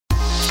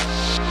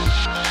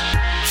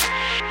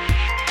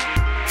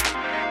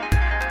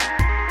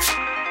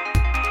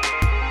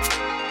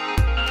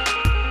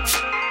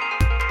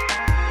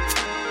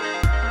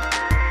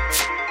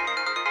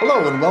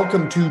Hello and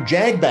welcome to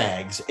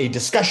Jagbags, a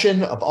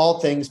discussion of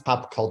all things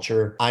pop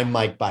culture. I'm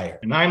Mike Byer.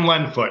 And I'm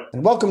Len Foot.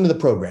 And welcome to the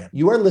program.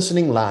 You are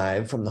listening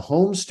live from the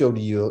home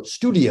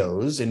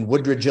studios in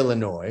Woodridge,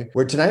 Illinois,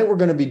 where tonight we're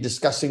going to be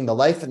discussing the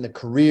life and the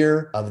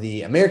career of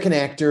the American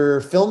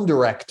actor, film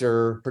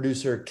director,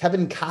 producer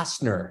Kevin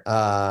Costner.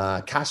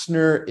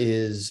 Costner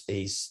is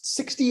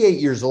 68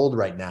 years old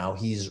right now.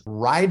 He's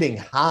riding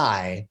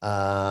high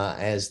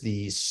as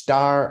the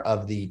star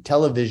of the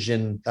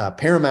television,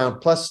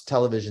 Paramount Plus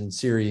television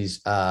series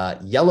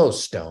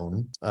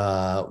Yellowstone,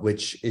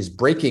 which is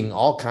breaking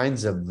all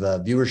kinds of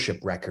viewership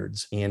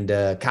records. And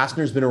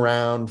Costner's been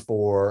around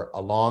for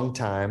a long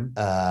time.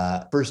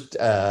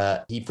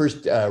 He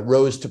first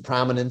rose to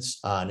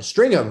prominence in a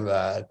string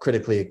of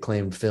critically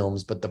acclaimed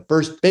films, but the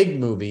first big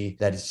movie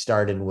that he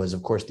starred in was,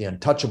 of course, The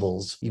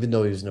Untouchables. Even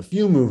though he was in a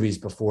few movies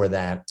before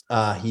that,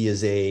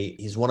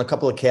 he's won a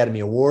couple Academy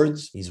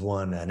Awards. He's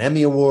won an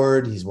Emmy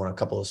Award. He's won a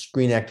couple of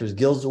Screen Actors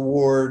Guild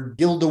Awards,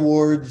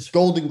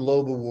 Golden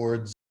Globe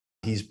Awards.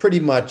 He's pretty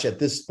much, at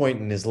this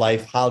point in his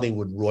life,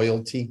 Hollywood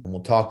royalty. And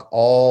we'll talk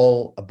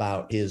all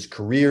about his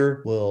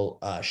career. We'll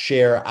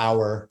share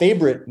our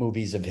favorite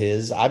movies of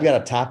his. I've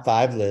got a top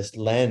 5 list.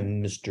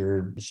 Len,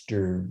 Mr.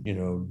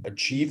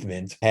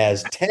 Achievement,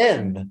 has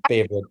 10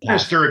 favorite.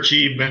 Mr.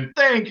 Achievement,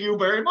 thank you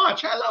very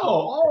much. Hello.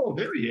 Oh,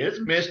 there he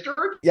is, Mr.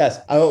 Yes.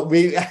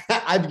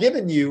 I've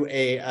given you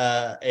a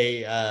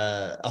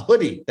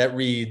hoodie that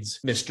reads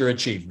Mr.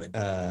 Achievement.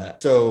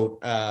 So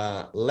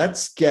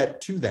let's get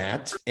to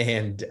that.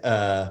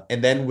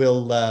 And then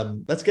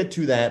let's get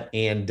to that,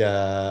 and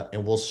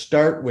we'll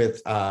start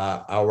with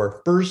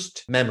our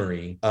first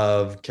memory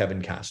of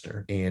Kevin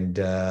Costner. And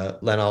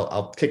Len,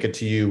 I'll kick it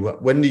to you.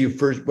 Do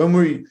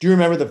you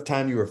remember the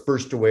time you were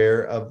first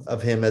aware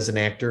of him as an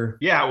actor?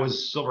 Yeah, it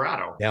was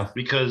Silverado. Yeah,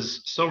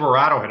 because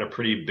Silverado had a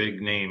pretty big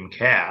name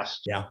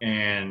cast. Yeah,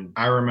 and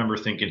I remember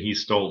thinking he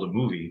stole the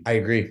movie. I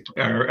agree.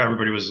 We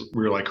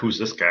were like, who's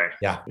this guy?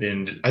 Yeah,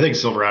 and I think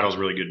Silverado's a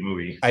really good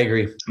movie. I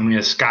agree. I mean,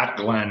 it's Scott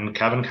Glenn,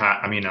 Kevin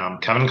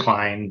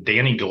Kline,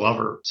 Danny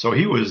Glover. So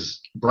he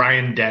was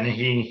Brian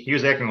Dennehy. He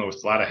was acting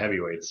with a lot of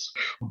heavyweights,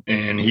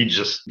 and he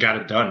just got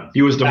it done.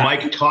 He was the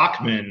Mike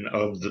Talkman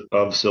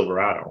of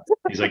Silverado.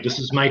 He's like, this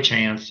is my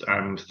chance.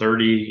 I'm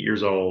 30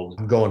 years old.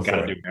 I'm going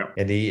for it.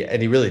 And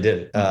he really did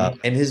it.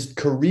 And his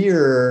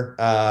career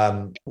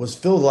was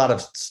filled with a lot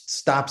of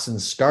stops and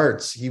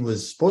starts. He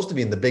was supposed to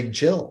be in The Big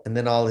Chill, and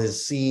then all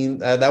his scene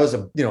that was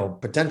a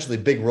potentially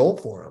big role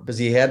for him because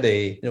he had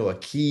a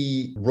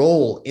key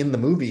role in the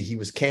movie. He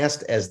was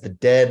cast as the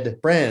dead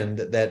friend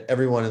that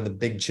everyone in The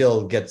Big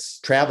Chill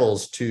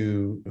travels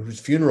to, whose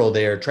funeral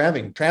they are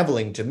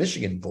traveling to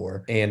Michigan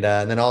for, and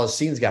then all his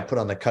scenes got put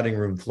on the cutting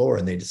room floor,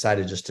 and they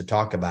decided just to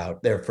talk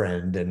about their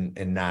friend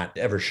and not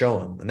ever show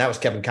him. And that was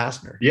Kevin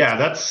Costner. Yeah,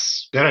 that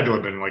had to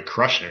have been like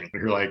crushing.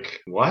 You're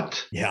like,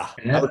 what? Yeah.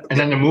 And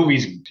then the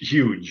movie's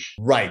huge.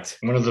 Right.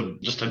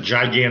 Just a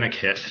gigantic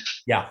hit.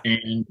 Yeah.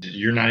 And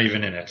you're not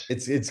even in it.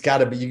 It's got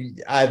to be.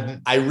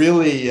 I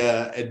really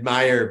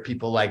admire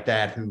people like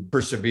that who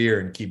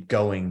persevere and keep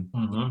going,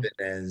 even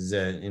as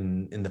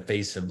in the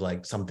face of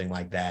like something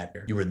like that.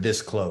 You were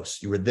this close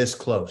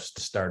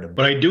to stardom.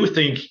 But I do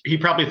think he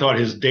probably thought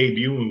his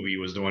debut movie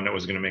was the one that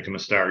was going to make him a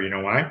star. You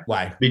know why?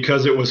 Why?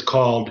 Because it was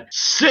called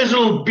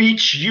Sizzle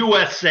Beach,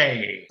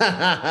 USA.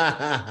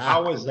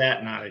 How was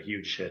that not a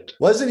huge hit?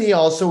 Wasn't he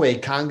also a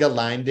conga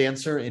line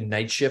dancer in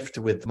Night Shift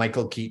with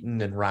Michael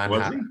Keaton and Ron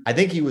Howard? I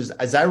think he was,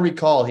 as I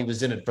recall, he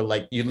was in it for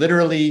like,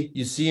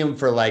 you see him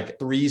for like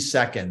 3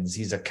 seconds.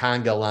 He's a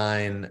conga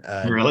line.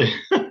 Really?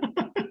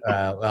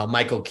 Well,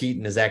 Michael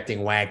Keaton is acting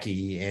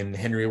wacky and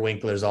Henry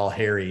Winkler's all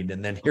harried.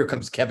 And then here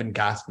comes Kevin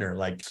Costner,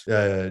 like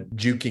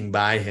juking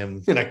by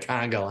him in a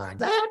conga line.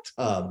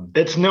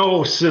 It's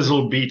no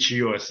Sizzle Beach,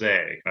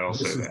 USA. I'll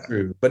say that.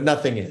 True, but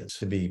nothing is,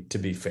 to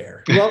be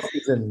fair. Who else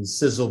is in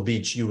Sizzle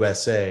Beach,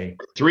 USA?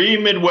 3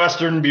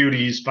 Midwestern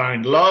beauties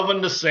find love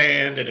in the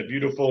sand at a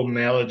beautiful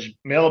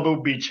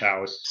Malibu beach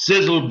house.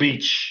 Sizzle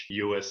Beach,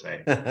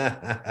 USA.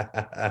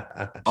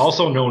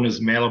 Also known as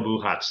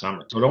Malibu Hot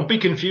Summer. So don't be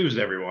confused,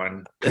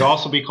 everyone. It could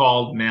also be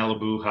called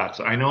Malibu Hot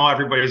Summer. I know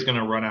everybody's going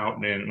to run out,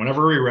 and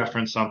whenever we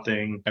reference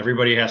something,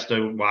 everybody has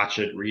to watch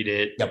it, read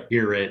it,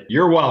 hear it.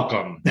 You're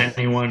welcome.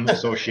 Anyone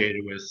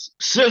associated with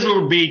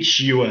Sizzle Beach,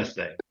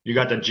 USA. You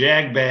got the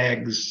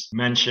Jagbags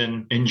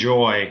mention.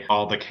 Enjoy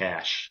all the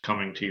cash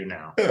coming to you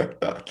now.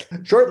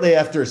 Shortly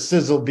after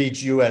Sizzle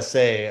Beach,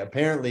 USA,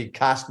 apparently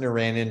Costner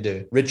ran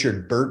into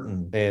Richard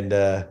Burton, and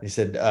he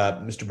said,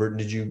 Mr.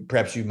 Burton,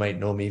 perhaps you might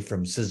know me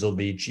from Sizzle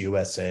Beach,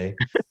 USA.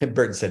 And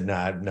Burton said, no,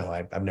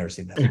 I've never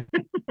seen that.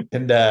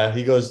 And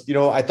he goes,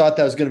 I thought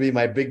that was going to be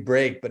my big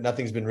break, but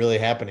nothing's been really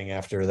happening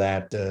after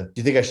that. Do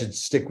you think I should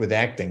stick with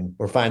acting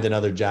or find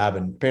another job?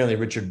 And apparently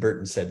Richard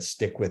Burton said,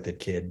 stick with it,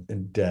 kid.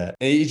 And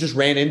he just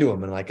ran into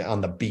him and like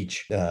on the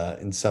beach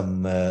in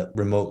some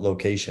remote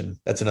location.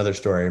 That's another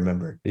story I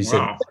remember. He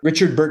said,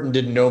 Richard Burton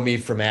didn't know me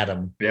from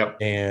Adam. Yep.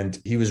 And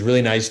he was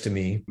really nice to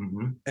me.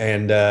 Mm-hmm.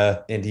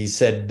 And he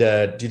said,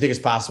 do you think it's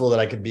possible that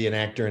I could be an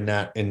actor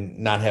and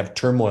not have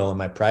turmoil in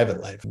my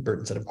private life? And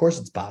Burton said, of course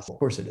it's possible. Of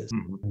course it is.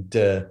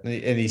 Mm-hmm.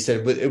 And he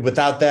said,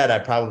 without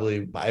that,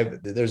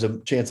 there's a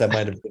chance I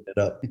might have given it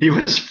up. He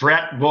was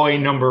frat boy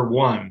number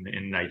 1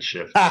 in Night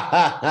Shift.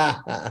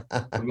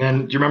 And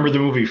then, do you remember the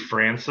movie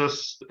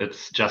Francis?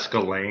 It's Jessica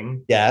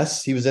Lange.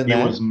 Yes, he was in that.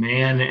 He was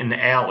Man in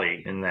the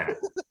Alley in that.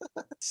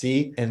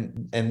 See,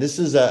 and this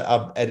is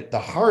at the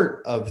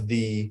heart of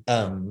the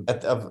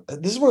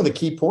this is one of the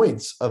key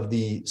points of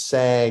the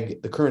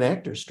SAG, the current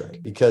actors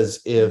strike,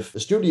 because if the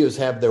studios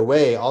have their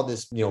way, all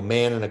this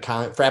man in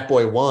a frat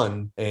boy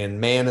 1 and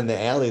Man in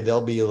the Alley,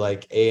 they'll be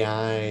like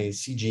AI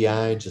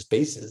CGI just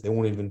faces. They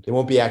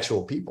won't be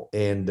actual people,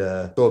 and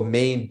so a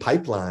main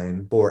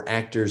pipeline for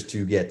actors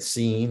to get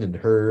seen and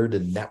heard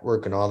and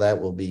network and all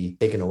that will be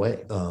taken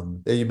away.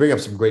 You bring up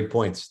some great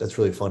points. That's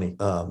really funny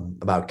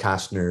about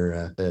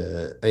Costner.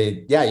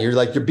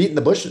 You're beating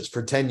the bushes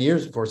for 10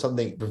 years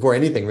before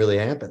anything really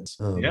happens.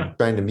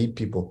 Trying to meet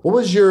people. What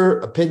was your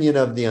opinion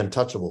of the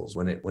Untouchables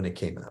when it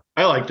came out?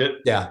 I liked it.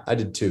 Yeah, I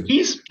did too.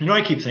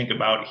 I keep thinking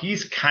about,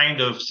 he's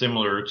kind of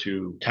similar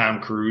to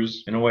Tom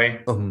Cruise in a way,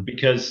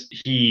 because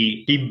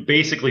he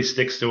basically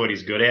sticks to what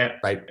he's good at.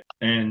 Right.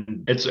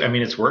 And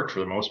it's worked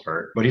for the most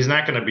part, but he's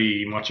not going to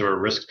be much of a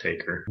risk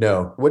taker.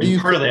 No.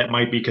 Part of that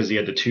might be because he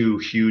had the 2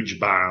 huge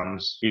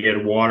bombs. He had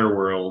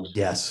Waterworld.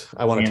 Yes,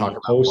 I want to talk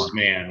about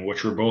Postman,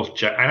 which were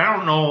both. And I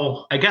don't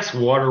know. I guess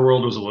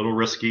Waterworld was a little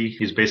risky.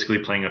 He's basically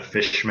playing a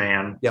fish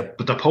man. Yep.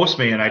 But the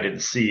Postman, I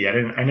didn't see.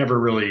 I never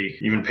really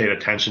even paid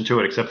attention to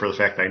it, except for the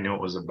fact that I knew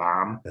it was a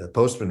bomb. The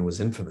Postman was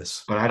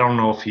infamous. But I don't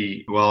know if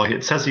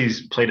it says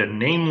he's played a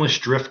nameless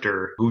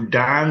drifter who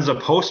dons a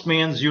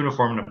postman's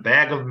uniform and a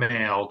bag of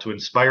mail to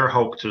inspire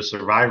hope to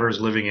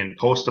survivors living in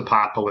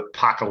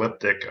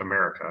post-apocalyptic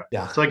America.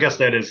 Yeah. So I guess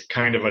that is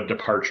kind of a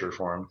departure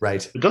for him.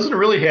 Right. It doesn't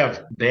really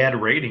have bad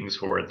ratings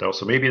for it, though.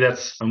 So maybe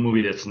that's a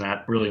movie that's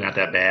not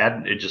that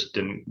bad. It just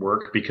didn't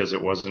work because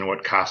it wasn't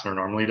what Costner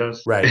normally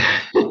does. Right.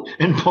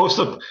 And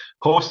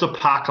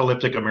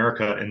post-apocalyptic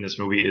America in this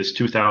movie is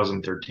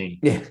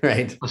 2013. Yeah,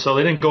 right. So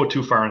they didn't go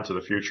too far into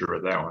the future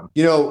with that one.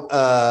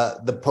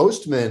 The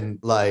Postman,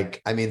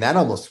 that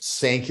almost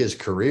sank his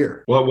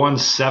career. Well, it won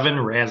 7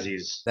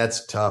 Razzies.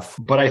 That's tough.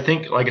 But I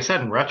think, like I said,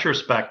 in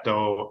retrospect,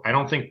 though, I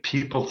don't think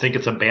people think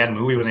it's a bad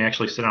movie when they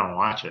actually sit down and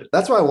watch it.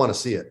 That's why I want to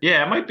see it.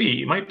 Yeah, it might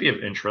be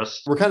of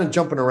interest. We're kind of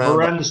jumping around.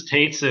 Lorenz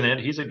Tate's in it.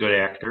 He's a good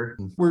actor.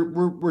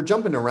 We're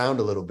jumping around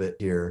a little bit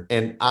here,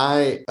 and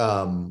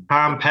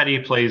Tom Petty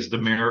plays the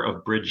mayor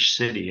of Bridge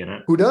City in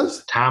it. Who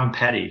does? Tom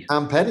Petty.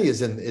 Tom Petty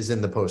is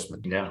in the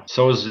Postman. Yeah.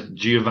 So is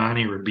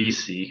Giovanni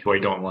Ribisi, who I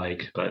don't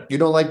like. But you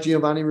don't like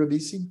Giovanni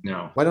Ribisi?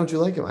 No. Why don't you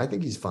like him? I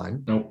think he's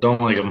fine. Nope,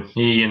 don't like him.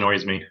 He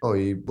annoys me. Oh,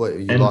 you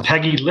and lost...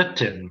 Peggy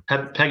Lipton.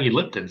 Peggy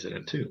Lipton's in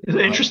it too. It's an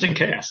interesting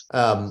cast.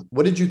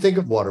 What did you think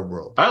of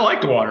Waterworld? I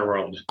liked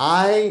Waterworld.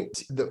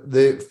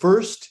 The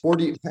first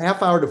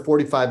half hour to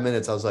 45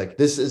 minutes, I was like,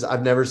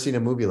 I've never seen a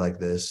movie like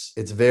this.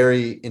 It's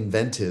very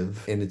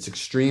inventive and it's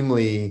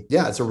extremely,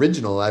 it's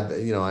original.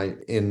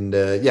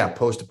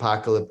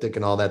 Post-apocalyptic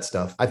and all that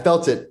stuff. I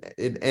felt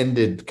it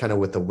ended kind of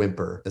with a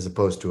whimper as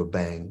opposed to a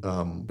bang.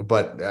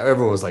 But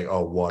everyone was like,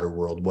 oh,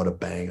 Waterworld, what a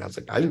bang. I was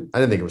like, I didn't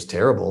think it was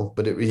terrible,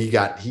 but he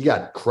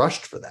got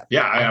crushed for that.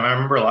 Yeah, I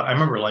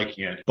remember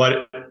liking it,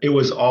 but it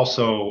was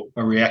also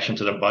a reaction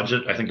to the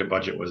budget. I think the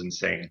budget was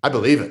insane. I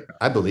believe it.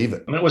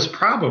 And it was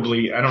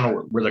probably, I don't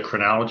know where the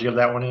chronology of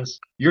that one is.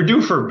 You're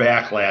due for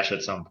backlash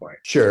at some point.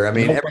 Sure. I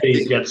mean,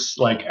 everybody gets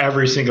like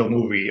every single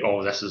movie.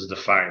 Oh, this is the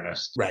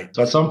finest. Right.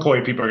 So at some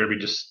point, people are going to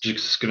be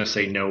just going to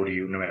say no to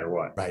you no matter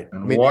what. Right.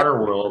 And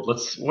Waterworld.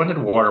 When did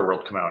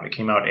Waterworld come out? It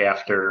came out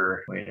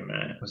after. Wait a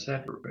minute.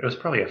 It was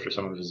probably after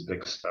some of his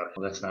big stuff.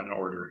 Well, that's not in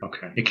order.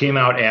 Okay. It came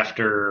out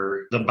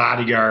after The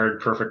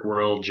Bodyguard, Perfect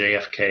World,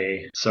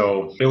 JFK.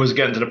 So it was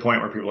getting to the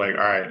point where people were like,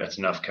 all right, that's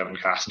enough, Kevin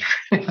Costner.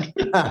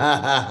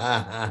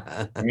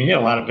 I mean, he had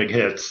a lot of big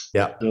hits.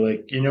 Yeah. They're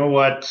like, you know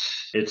what?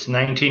 It's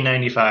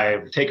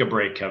 1995. Take a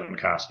break, Kevin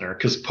Costner.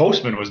 Because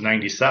Postman was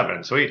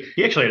 97. So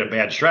he actually had a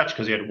bad stretch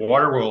because he had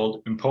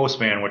Waterworld and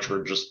Postman, which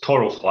were just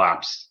total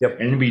flops. Yep.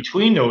 And in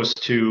between those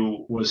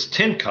two was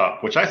Tin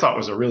Cup, which I thought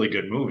was a really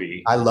good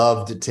movie. I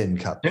loved Tin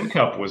Cup. Tin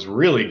Cup was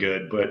really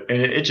good, but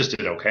it just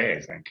did okay,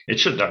 I think. It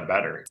should have done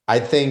better. I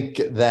think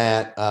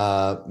that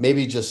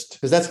maybe just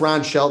because that's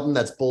Ron Shelton,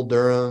 that's Bull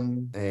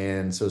Durham.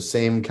 And so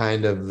same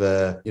kind of,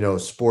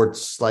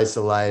 sports slice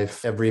of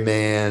life, every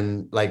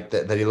man like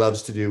that he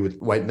loves to do with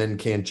White Men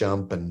Can't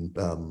Jump and,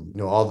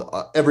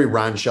 every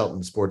Ron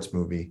Shelton sports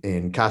movie.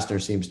 And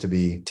Costner seems to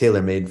be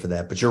tailor-made for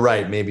that. But you're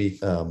right. Maybe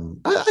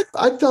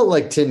I felt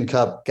like Tin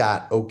Cup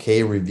got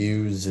okay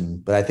reviews,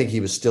 but I think he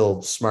was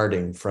still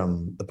smarting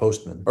from the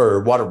Postman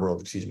or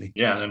Waterworld, excuse me.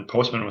 Yeah, and then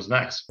Postman was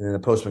next. And the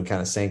Postman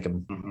kind of sank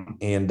him. Mm-hmm.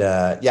 And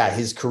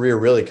his career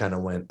really kind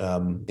of went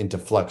into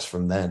flux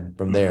from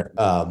there.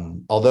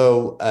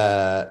 Although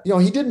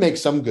he did make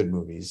some good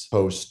movies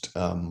post.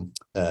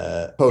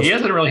 He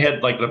hasn't really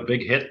had like the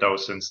big hit though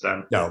since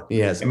then. No, he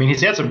hasn't. I mean,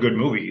 he's had some good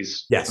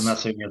movies. Yes. I'm not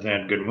saying he hasn't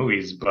had good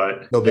movies,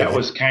 but that hit.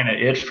 Was kind of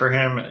it for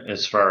him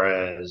as far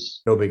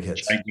as no big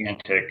hits.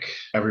 Gigantic.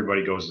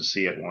 Everybody goes to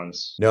see it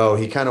once. No,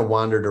 he kind of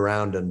wandered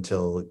around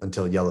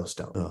until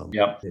Yellowstone.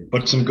 Yep.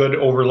 But some good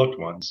overlooked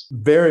ones.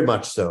 Very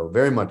much so.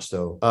 Very much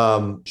so.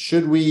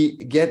 Should we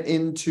get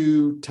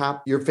into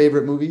your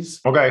favorite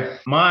movies? Okay.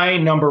 My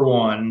number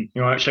one,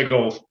 should I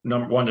go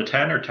number 1 to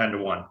 10 or 10 to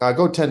 1?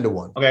 Go 10 to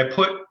 1. Okay. I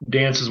put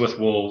Dances with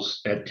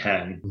Wolves at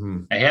 10. Mm-hmm.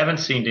 I haven't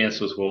seen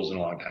Dances with Wolves in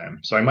a long time.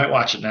 So I might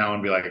watch it now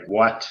and be like,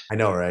 what? I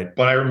know, right?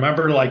 But I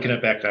remember liking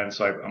it back then.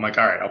 So I'm like,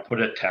 all right, I'll put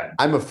it at 10.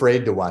 I'm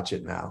afraid to watch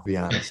it now, to be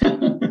honest.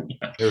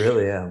 I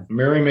really am.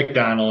 Mary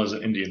McDonnell is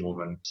an Indian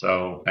woman,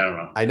 so I don't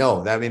know. I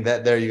know. I mean,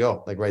 there you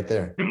go, like right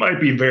there. It might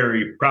be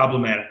very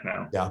problematic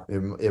now. Yeah.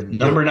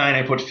 Number 9,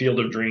 I put Field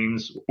of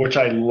Dreams, which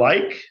I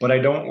like, but I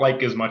don't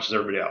like as much as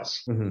everybody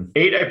else. Mm-hmm.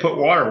 8, I put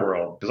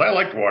Waterworld, because I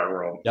liked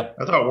Waterworld. Yep.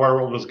 I thought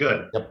Waterworld was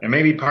good. Yep. And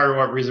maybe part of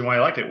the reason why I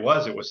liked it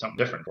was something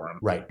different for him.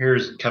 Right.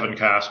 Here's Kevin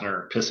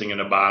Costner pissing in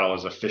a bottle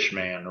as a fish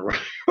man or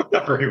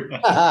whatever he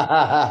was.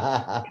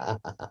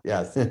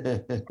 Yes.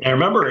 I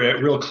remember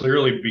it real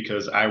clearly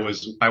because I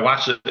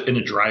watched it in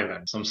a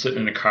drive-in. So I'm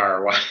sitting in a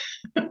car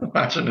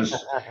watching this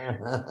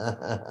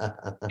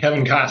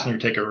Kevin Costner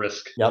take a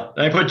risk. Yep.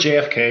 Then I put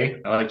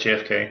JFK. I like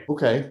JFK.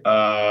 Okay.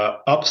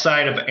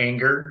 Upside of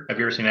Anger. Have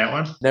you ever seen that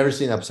one? Never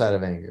seen Upside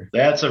of Anger.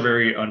 That's a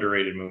very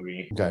underrated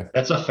movie. Okay.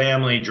 That's a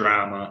family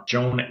drama.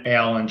 Joan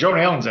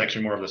Allen's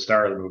actually more of the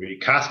star of the movie.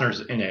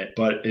 Costner's in it,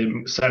 but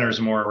it centers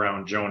more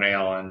around Joan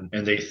Allen.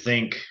 And they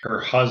think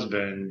her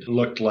husband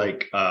looked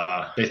like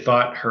they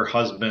thought her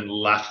husband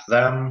left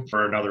them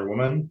for another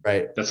woman.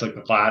 Right. That's like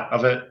the plot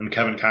of it. And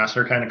Kevin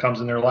Costner kind of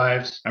comes in their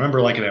lives. I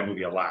remember liking that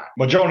movie a lot.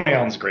 But Joan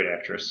Allen's a great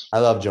actress. I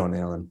love Joan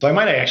Allen. So I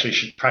might have actually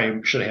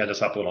should have had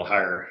this up a little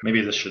higher.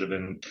 Maybe this should have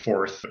been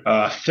 4th.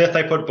 5th,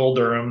 I put Bull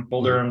Durham.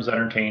 Bull Durham's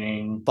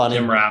entertaining. Funny.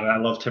 Tim Robbins. I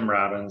love Tim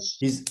Robbins.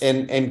 He's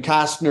and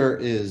Costner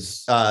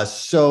is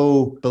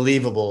so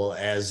believable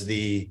as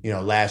the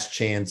last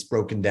chance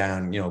broken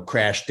down.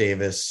 Crash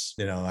Davis.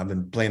 I've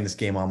been playing this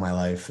game all my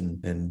life,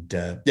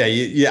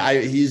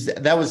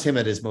 that was him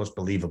at his most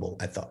believable.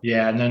 I thought.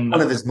 Yeah, and then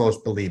one of his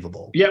most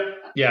believable. Yep.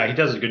 Yeah, he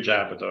does a good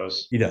job with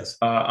those. He does.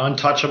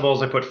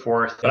 Untouchables, I put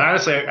 4th. But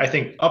honestly, I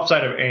think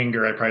Upside of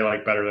Anger, I probably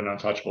like better than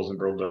Untouchables and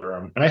Bull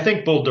Durham. And I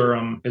think Bull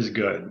Durham is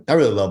good. I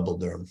really love Bull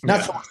Durham.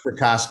 Not so much for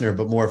Costner,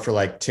 but more for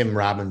like Tim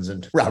Robbins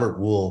and Robert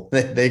Wool.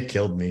 They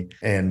killed me.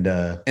 And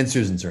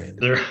Susan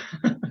Sarandon.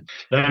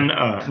 Then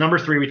number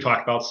 3, we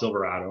talked about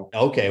Silverado.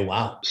 Okay,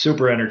 wow.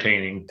 Super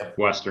entertaining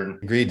Western.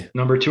 Agreed.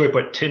 Number 2, I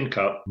put Tin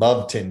Cup.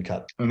 Love Tin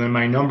Cup. And then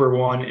my number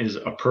 1 is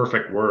A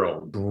Perfect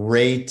World.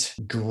 Great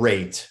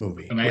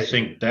movie. And I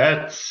think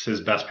that's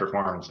his best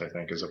performance, I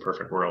think, is A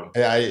Perfect World.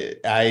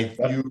 Kind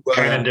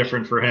of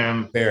different for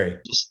him. Very.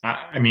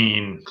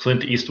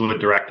 Clint Eastwood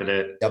directed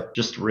it. Yep.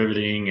 Just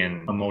riveting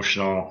and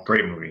emotional.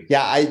 Great movie.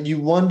 Yeah, you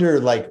wonder,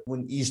 like,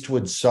 when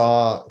Eastwood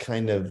saw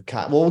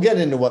we'll get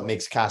into what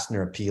makes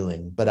Costner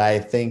appealing, but I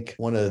think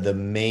one of the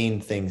main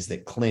things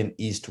that Clint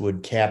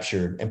Eastwood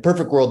captured, and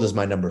Perfect World is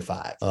my number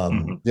 5.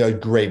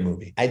 Great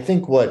movie. I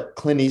think what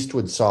Clint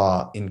Eastwood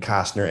saw in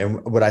Costner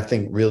and what I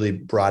think really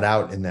brought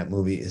out in that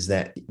movie is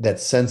that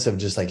sense of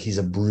just like he's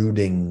a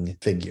brooding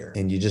figure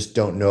and you just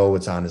don't know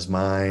what's on his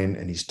mind,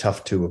 and he's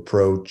tough to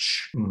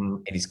approach,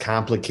 and he's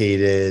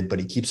complicated, but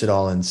he keeps it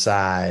all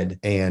inside.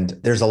 And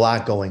there's a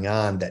lot going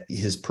on that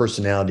his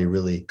personality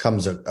really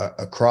comes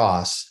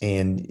across.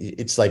 And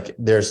it's like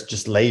there's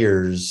just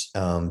layers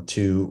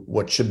to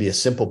what should be a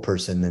simple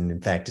person and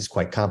in fact is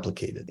quite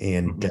complicated.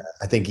 And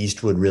I think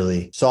Eastwood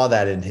really saw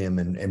that in him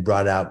and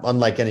brought out,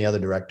 unlike any other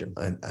director,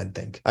 I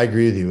think. I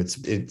agree with you.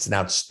 It's an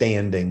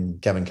outstanding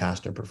Kevin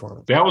Costner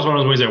performance. That was one of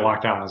those movies I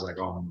walked out and I was like,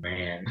 oh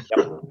man.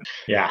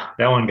 Yeah,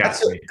 that one got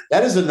me.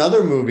 That is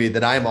another movie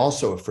that I'm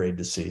also afraid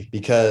to see,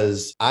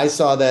 because I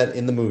saw that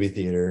in the movie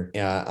theater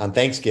on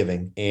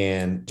Thanksgiving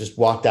and just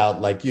walked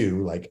out like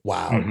you, like,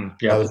 wow,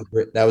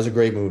 that was a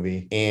great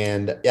movie.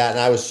 And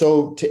I was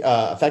so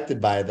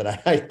affected by it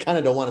that I kind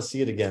of don't want to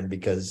see it again,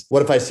 because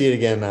what if I see it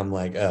again and I'm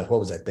like, what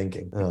was I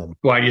thinking?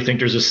 Why do you think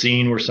there's a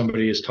scene where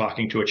somebody is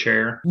talking to a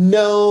chair?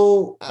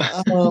 No.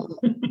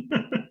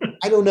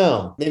 I don't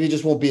know. Maybe it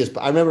just won't be as.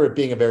 I remember it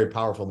being a very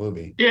powerful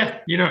movie. Yeah,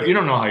 you don't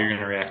know how you're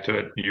gonna react to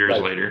it years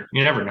Right. later.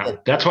 You never know.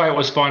 That's why it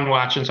was fun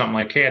watching something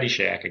like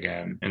Caddyshack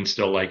again and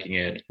still liking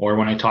it. Or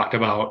when I talked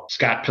about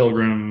Scott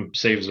Pilgrim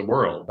Saves the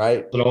World,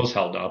 Right. those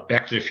held up.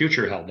 Back to the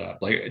Future held up.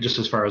 Like just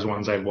as far as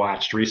ones I've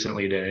watched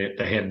recently that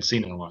I hadn't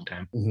seen in a long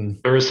time. Mm-hmm.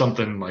 There is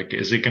something like,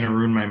 is it gonna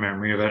ruin my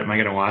memory of it? Am I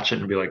gonna watch it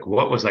and be like,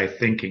 what was I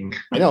thinking?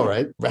 I know,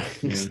 right? Right.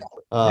 Yeah.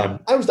 Yeah.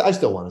 I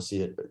still want to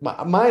see it.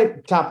 My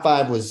top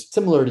five was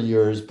similar to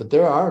yours, but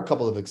there are a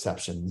couple of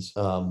exceptions.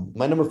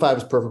 My number five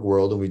is Perfect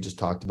World, and we just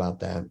talked about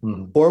that.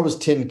 Mhm. Four was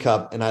Tin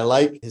Cup, and I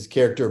like his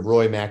character of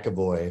Roy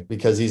McAvoy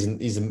because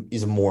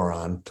he's a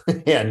moron,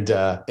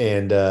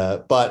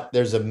 but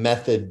there's a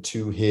method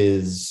to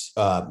his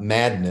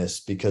madness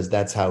because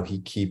that's how he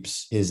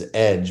keeps his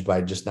edge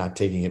by just not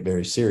taking it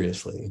very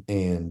seriously.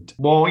 And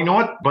Well, you know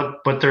what?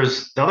 But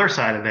there's the other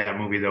side of that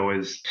movie though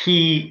is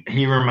he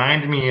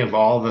reminded me of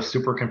all the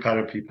super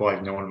competitive people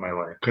I've known in my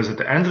life. Because at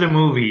the end of the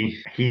movie,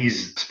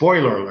 he's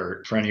spoiler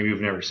alert for any of you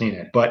who've never seen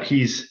it, but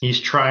he's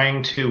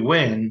trying to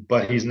win,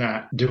 but he's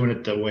not doing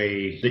it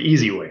the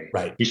easy way.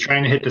 right, He's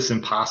trying to hit this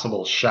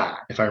impossible shot,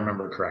 if I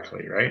remember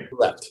correctly, right?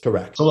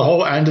 correct. So the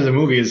whole end of the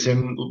movie is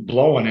him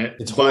blowing it,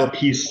 It's but horrible.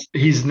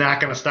 he's not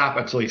going to stop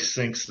until he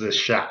sinks this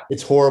shot.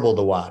 It's horrible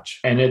to watch.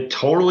 And it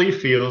totally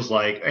feels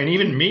like, and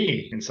even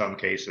me in some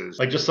cases,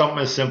 like just something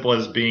as simple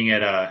as being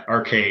at a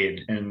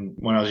arcade and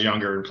when I was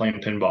younger and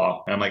playing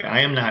pinball. And I'm like, I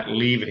am not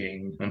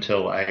leaving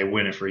until I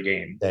win a free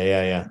game.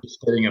 Yeah.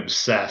 Just getting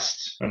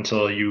obsessed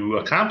until you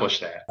accomplish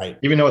that. Right.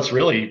 Even though it's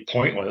really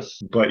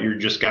pointless, but you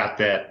just got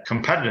that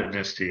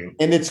competitiveness to you.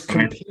 And it's I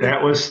mean,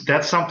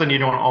 that's something you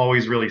don't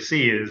always really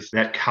see is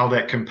that how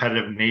that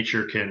competitive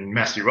nature can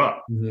mess you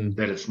up. Mhm.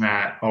 That it's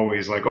not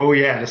always like, oh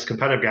yeah, this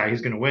competitive guy,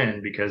 he's going to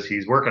win because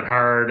he's working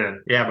hard.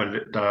 And yeah,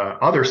 but the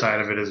other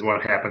side of it is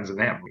what happens in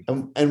that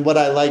movie. And what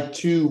I like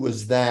too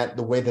was that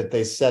the way that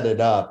they set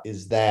it up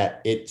is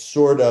that it's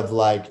sort of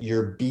like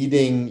you're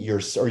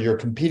you're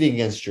competing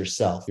against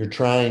yourself. You're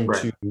trying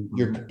Right.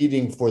 you're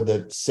competing for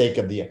the sake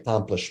of the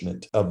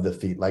accomplishment of the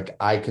feat. Like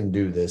I can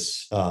do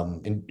this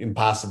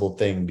impossible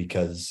thing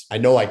because I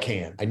know I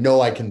can. I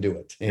know I can do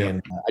it.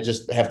 And I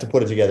just have to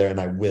put it together and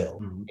I will.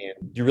 Mhm.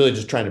 And you're really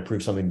just trying to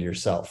prove something to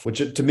yourself, which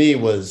to me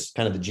was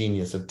kind of the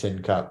genius of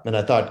Tin Cup. And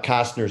I thought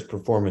Costner's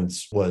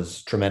performance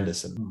was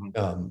tremendous.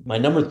 My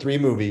number three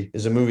movie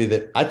is a movie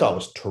that I thought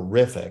was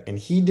terrific. And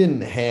he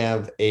didn't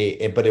have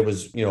but it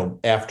was,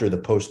 after The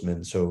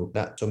Postman. So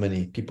not so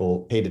many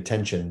people paid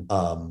attention.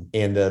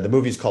 And the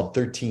movie's called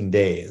 13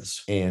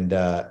 Days. And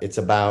it's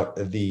about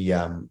the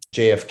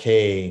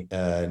JFK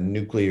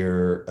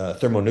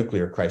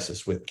thermonuclear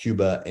crisis with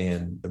Cuba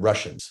and the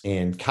Russians.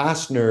 And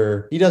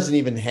Costner,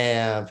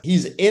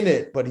 he's in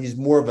it, but he's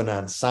more of an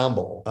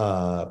ensemble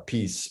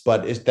piece.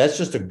 But that's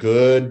just a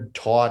good,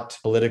 taut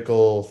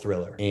political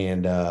thriller.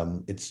 And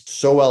it's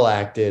so well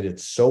acted,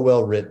 it's so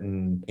well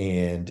written,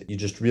 and you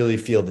just really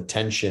feel the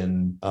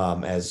tension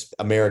as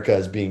America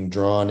is being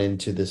drawn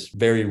into this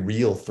very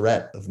real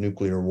threat of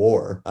nuclear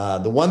war.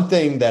 The one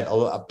thing that a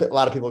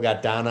lot of people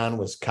got down on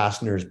was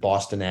Costner's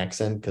Boston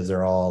accent because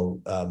they're all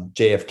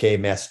JFK,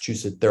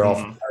 Massachusetts. They're all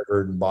from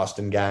Harvard and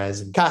Boston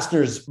guys. And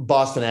Costner's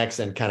Boston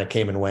accent kind of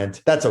came and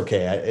went. That's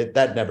okay.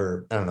 That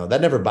never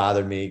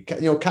bothered me.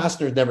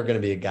 Costner's never going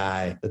to be a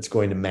guy that's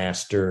going to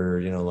master,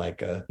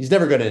 he's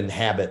never going to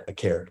inhabit a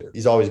character.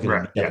 He's always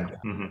going to be Kevin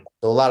Costner.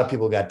 So a lot of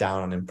people got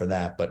down on him for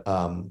that. But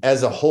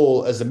as a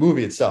whole, as a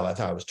movie itself, I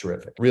thought it was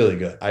terrific. Really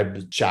good. I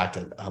was shocked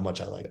at how much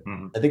I liked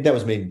it. I think that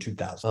was made in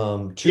 2000.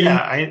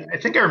 I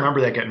think I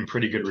remember that getting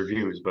pretty good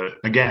reviews. But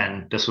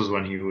again, this was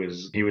when he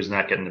was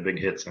not getting the big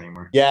hits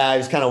anymore. Yeah, I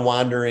was kind of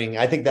wandering.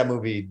 I think that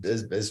movie,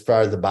 as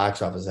far as the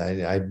box office,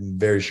 I'm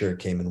very sure it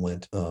came and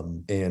went.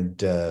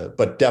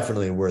 But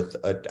definitely worth.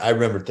 I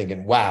remember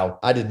thinking, wow,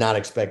 I did not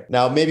expect.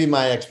 Now maybe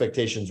my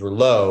expectations were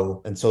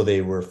low, and so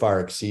they were far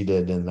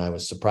exceeded, and I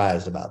was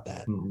surprised about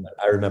that.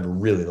 I remember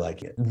really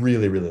liking it.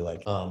 Really, really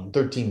like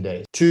 13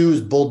 Days. 2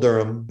 is Bull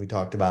Durham. We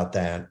talked about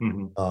that.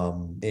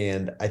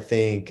 And I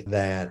think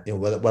that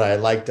what I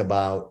liked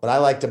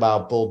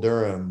about Bull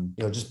Durham,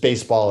 just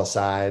baseball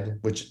aside,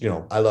 which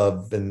I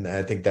love, and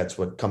I think that's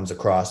what comes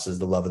across as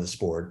the love of the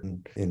sport,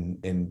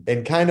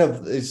 and kind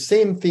of the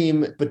same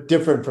theme but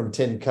different from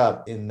Tin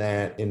Cup in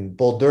that in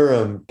Bull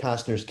Durham,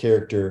 Costner's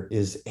character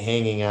is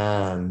hanging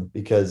on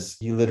because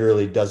he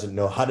literally doesn't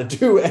know how to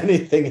do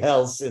anything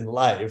else in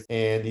life,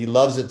 and he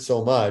loves it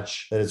so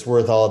much that it's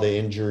worth all the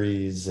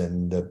injuries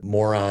and the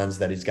morons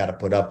that he's got to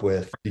put up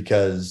with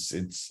because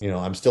it's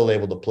I'm still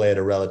able to play at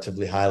a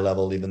relatively high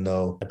level even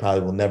though I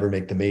probably will never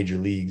make the major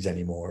leagues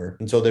anymore.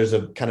 And so there's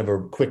a kind of a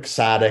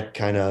quixotic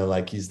kind of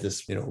like he's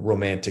this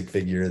romantic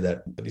figure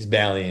that he's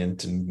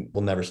valiant and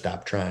will never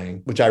stop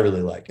trying, which I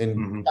really like.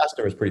 And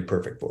Costner was pretty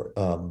perfect for it.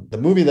 The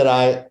movie that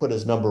I put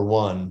as number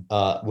one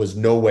was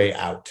No Way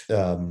Out.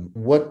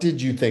 What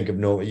did you think of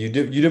No Way? You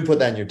didn't put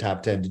that in your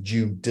top 10. Did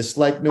you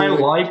dislike No Way? I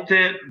liked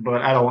it,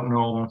 but I don't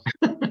know.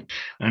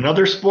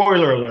 Another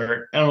spoiler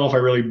alert. I don't know if I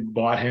really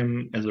bought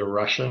him as a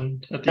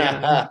Russian at the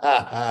end,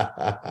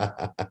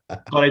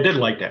 but I did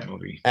like that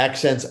movie.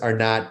 Accents are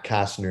not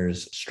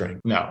Costner's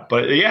strength. No,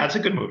 but yeah, it's a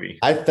good movie.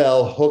 I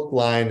fell hook,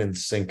 line, and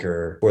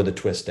sinker for the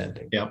twist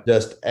ending. Yep.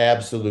 Just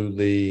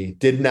absolutely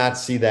did not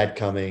see that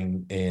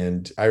coming.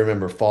 And I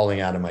remember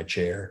falling out of my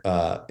chair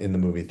in the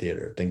movie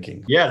theater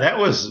thinking, yeah, that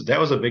was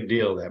a big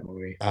deal, that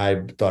movie.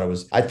 I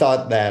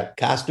thought that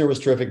Costner was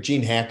terrific.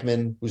 Gene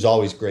Hackman, who's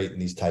always great in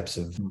these types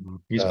of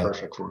he's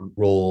perfect for him.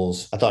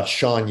 Roles. I thought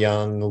Sean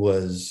Young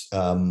was,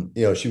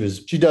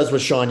 she does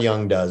what Sean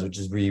Young does, which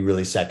is really,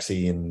 really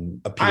sexy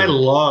and appealing. I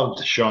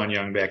loved Sean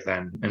Young back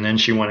then, and then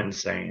she went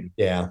insane.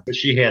 Yeah, but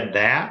she had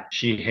that.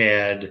 She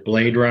had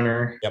Blade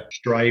Runner, yep.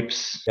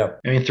 Stripes. Yep.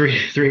 I mean, three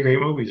great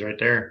movies right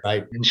there.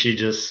 Right, and she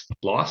just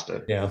lost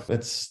it. Yeah,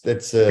 that's. I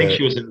think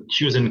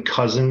she was in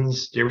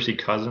Cousins. Do you ever see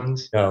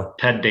Cousins? No.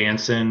 Ted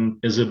Danson,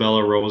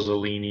 Isabella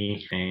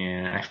Rossellini,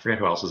 and I forget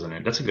who else is in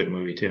it. That's a good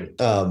movie too.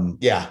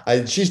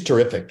 Yeah, she's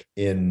terrific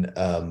in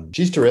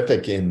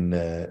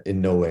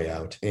No Way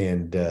Out,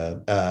 and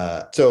and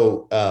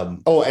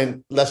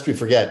lest we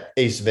forget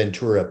Ace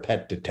Ventura,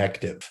 Pet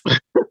Detective.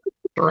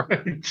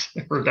 Right,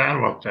 forgot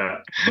about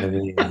that. I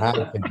mean, how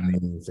can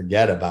we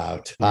forget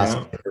about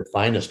possibly her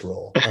finest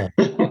role?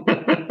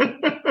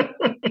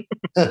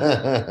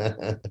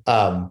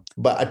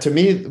 But to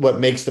me, what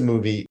makes the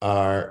movie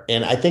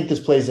and I think this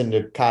plays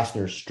into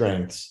Costner's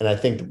strengths, and I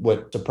think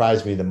what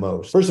surprised me the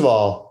most, first of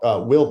all,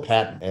 Will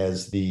Patton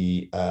as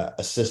the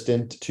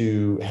assistant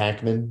to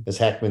Hackman, as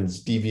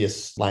Hackman's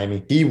devious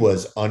slimy, he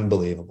was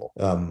unbelievable.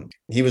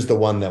 He was the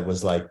one that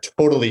was like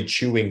totally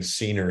chewing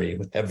scenery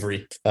with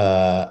every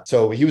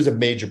so he was a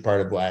major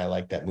part of why I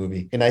like that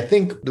movie. And I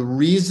think the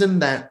reason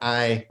that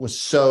I was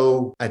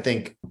so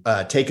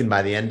taken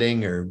by the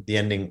ending, or the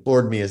ending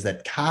floored me, is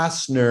that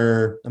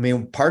Costner, I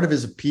mean, part of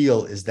his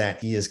appeal is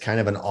that he is kind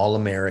of an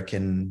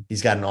all-American.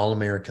 He's got an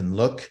all-American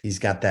look. He's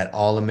got that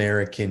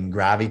all-American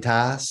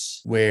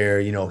gravitas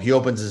where, he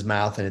opens his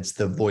mouth and it's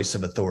the voice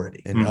of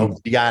authority. And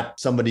you got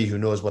somebody who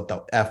knows what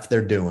the F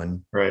they're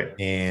doing. Right.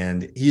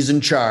 And he's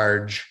in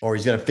charge, or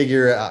he's going to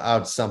figure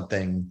out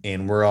something,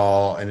 and we're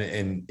all,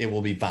 and it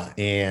will be fine.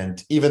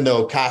 And even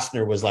though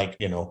Costner was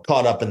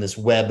caught up in this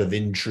web of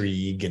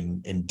intrigue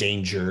and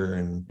danger,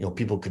 and,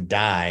 people could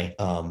die,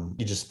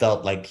 you just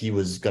felt like he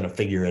was going to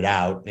figure it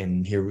out.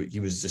 And here he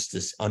was just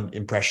this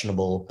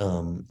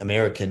impressionable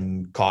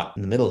American caught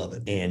in the middle of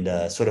it.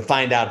 And so to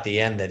find out at the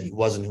end that he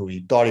wasn't who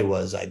he thought he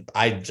was,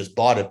 I just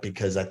bought it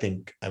because I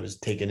think I was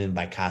taken in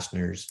by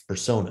Costner's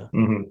persona.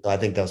 So I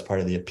think that was part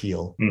of the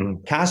appeal.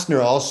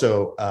 Costner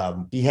also,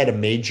 he had a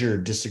major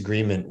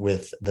disagreement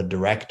with the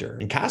director.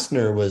 And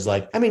Costner was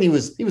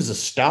he was a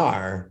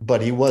star,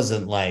 but he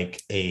wasn't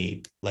like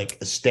a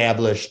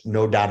established,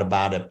 no doubt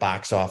about it,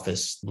 box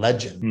office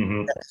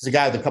legend. He's a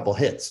guy with a couple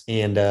hits.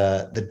 And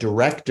the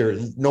director,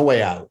 No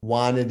Way Out,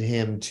 wanted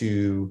him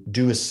to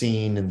do a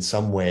scene in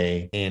some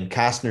way. And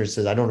Costner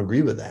says, I don't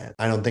agree with that.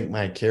 I don't think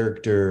my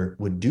character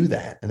would do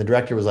that. And the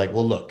director was like,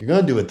 well, look, you're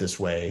going to do it this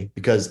way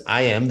because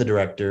I am the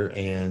director,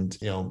 and,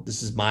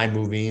 this is my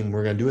movie, and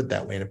we're going to do it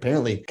that way. And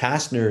apparently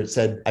Costner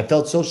said, I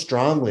felt so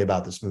strongly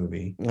about this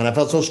movie, and I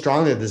felt so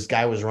strongly that this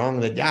guy was wrong,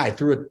 that I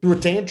threw a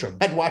tantrum.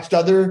 I'd watched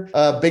other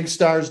big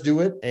stars do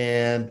it,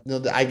 and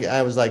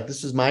I was like,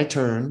 this is my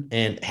turn.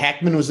 And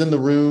Hackman was in the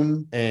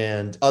room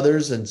and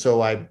others, and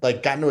so I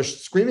got into a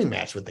screaming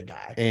match with the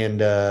guy, and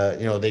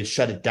they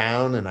shut it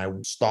down, and I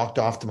stalked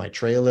off to my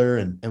trailer,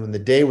 and when the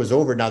day was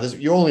over, now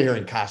you're only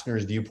hearing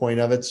Costner's viewpoint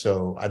of it,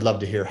 so I'd love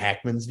to hear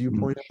Hackman's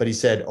viewpoint. But he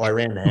said, I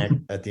ran the act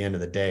at the end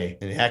of the day,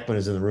 and Hackman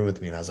was in the room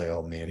with me, and I was like,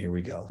 oh man, here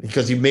we go,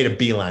 because he made a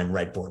beeline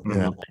right for me.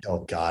 And I'm like, oh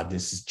God,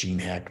 this is Gene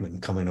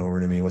Hackman coming over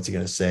to me. What's he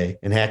gonna say?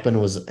 And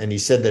he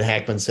said that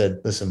Hackman said,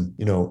 listen,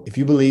 if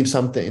you believe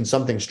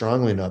something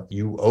strongly enough,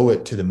 you owe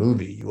it to the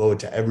movie, you owe it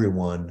to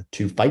everyone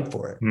to fight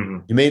for it.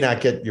 You may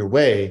not get your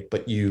way,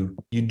 but you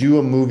do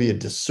a movie a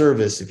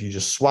disservice if you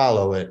just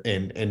swallow it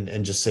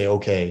and just say,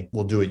 okay,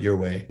 we'll do it your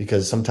way,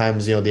 because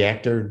sometimes the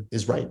actor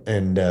is right.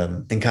 And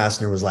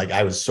Costner was like,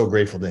 I was so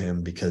grateful to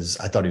him because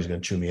I thought he was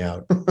going to chew me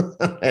out.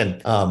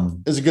 And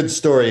it's a good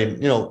story,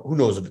 and who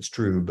knows if it's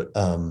true, but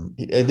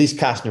at least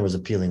Costner was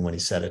appealing when he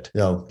said it.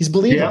 He's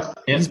believable.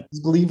 Yeah.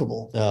 He's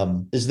believable.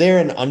 Is there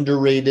an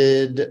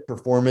underrated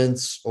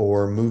performance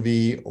or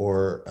movie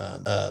or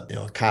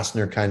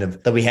Costner kind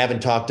of that we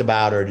haven't talked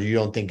about, or you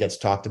don't think gets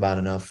talked about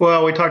enough?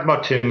 Well, we talked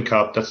about Tin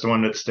Cup. That's the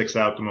one that sticks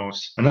out the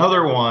most.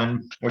 Another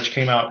one, which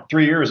came out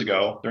 3 years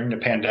ago during the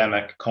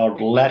pandemic,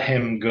 called Let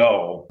Him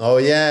Go. Oh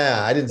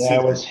yeah, I didn't see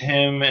that. That was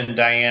him and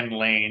Diane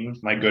Lane,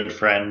 my good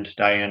friend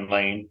Diane Diane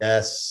Lane.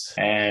 Yes.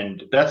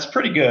 And that's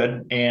pretty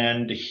good.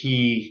 And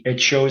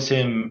it shows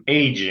him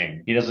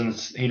aging. He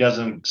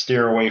doesn't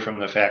steer away from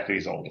the fact that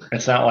he's older.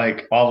 It's not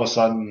like all of a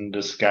sudden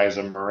this guy's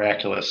a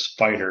miraculous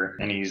fighter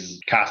and he's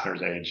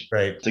Costner's age.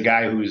 Right. It's a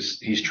guy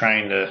he's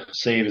trying to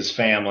save his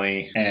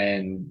family,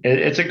 and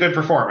it's a good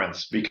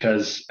performance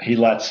because he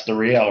lets the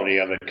reality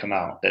of it come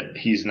out that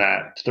he's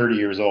not 30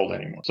 years old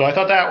anymore. So I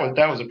thought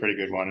that was a pretty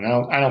good one. And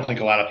I don't think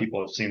a lot of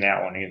people have seen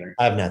that one either.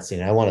 I've not seen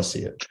it. I want to see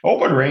it.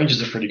 Open Range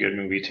is a pretty good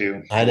movie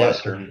too. I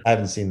Western.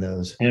 haven't seen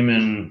those. Him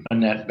and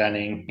Annette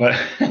Bening. But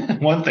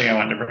one thing I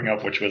wanted to bring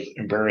up, which was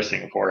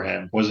embarrassing for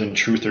him, was in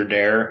Truth or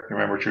Dare.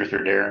 Remember Truth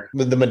or Dare?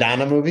 The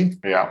Madonna movie?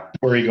 Yeah.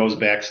 Where he goes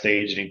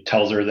backstage and he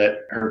tells her that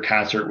her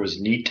concert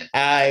was neat.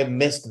 I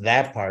missed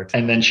that part.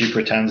 And then she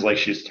pretends like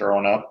she's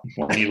throwing up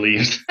when he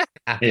leaves.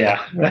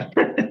 Yeah.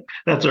 That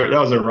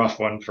was a rough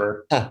one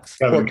for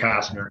Kevin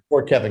Costner.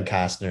 Poor Kevin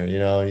Costner.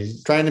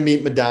 He's trying to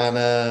meet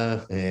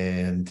Madonna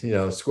and,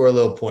 score a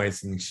little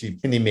points, and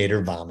he made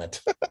her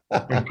vomit.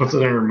 And puts it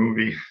in her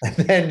movie. And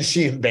then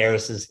she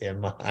embarrasses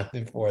him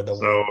for the.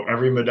 So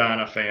every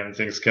Madonna fan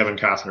thinks Kevin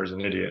Costner's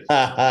an idiot.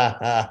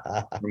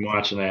 I'm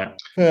watching that.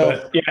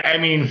 But yeah, I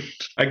mean,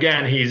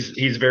 again,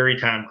 he's very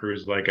Tom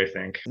Cruise-like, I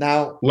think.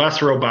 Now,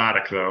 less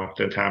robotic though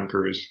than Tom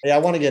Cruise. Yeah, I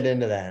want to get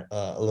into that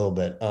a little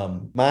bit.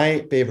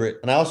 My favorite,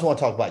 and I also want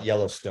to talk about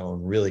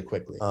Yellowstone really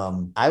quickly.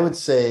 I would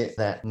say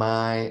that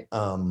my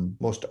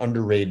most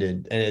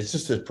underrated, and it's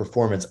just a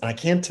performance, and I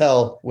can't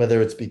tell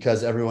whether it's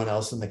because everyone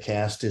else in the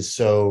cast is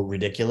so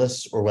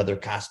ridiculous or whether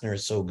Costner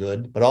is so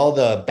good, but all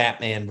the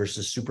Batman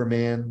versus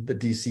Superman, the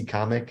DC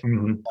comic,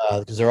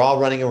 because they're all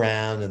running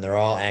around and they're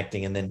all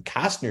acting, and then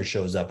Costner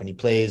shows up and he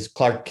plays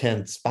Clark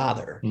Kent's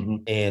father,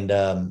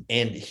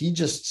 and he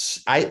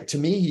just, to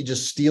me, he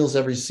just steals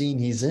every scene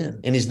he's in,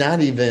 and he's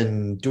not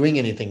even doing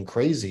anything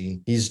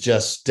crazy. He's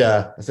just,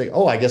 it's like,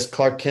 oh, I guess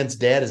Clark Kent's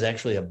dad is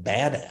actually a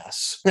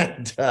badass,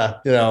 and,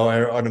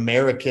 an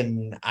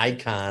American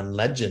icon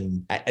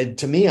legend.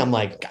 To me, I'm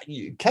like,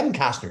 Kevin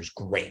Costner's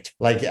great.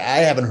 Like, I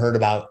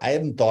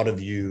haven't thought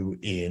of you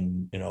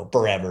in,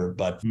 forever,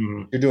 but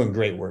you're doing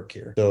great work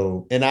here.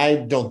 So, and I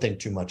don't think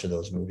too much of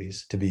those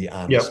movies, to be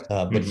honest.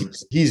 But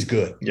he's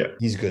good. Yeah,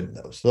 he's good in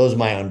those. Those are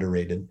my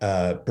underrated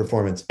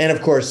performance. And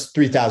of course,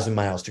 3,000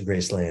 Miles to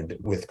Graceland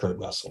with Kurt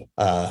Russell,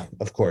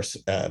 of course.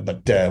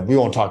 But we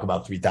won't talk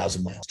about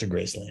 3,000 Miles to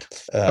Graceland.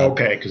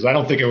 Okay, because I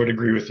don't think I would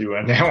agree with you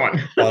on that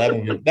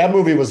one. That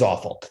movie was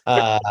awful.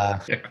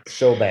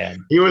 So bad.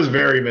 He was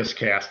very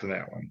miscast in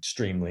that one.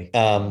 Extremely.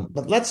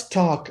 But let's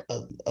talk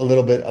a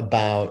little bit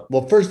about,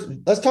 first,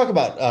 let's talk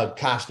about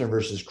Costner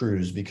versus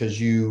Cruise, because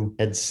you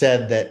had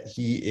said that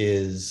he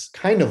is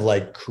kind of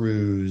like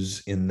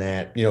Cruise in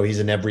that, he's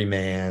an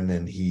everyman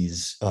and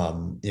he's,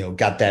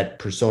 got that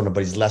persona,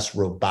 but he's less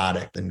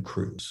robotic than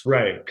Cruise.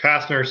 Right.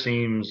 Costner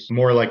seems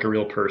more like a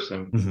real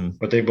person,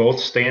 but they both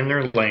stay in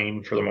their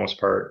lane for the most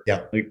part.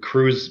 Yeah. Like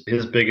Cruise,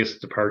 his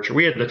biggest departure,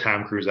 we had the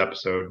Tom Cruise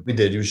episode. We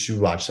did. You should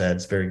watch that.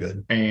 It's very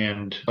good.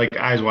 And like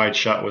Eyes Wide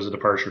Shut was a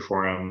departure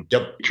for him.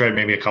 Yep. He tried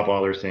maybe a couple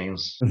other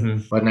things,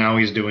 but now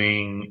he's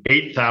doing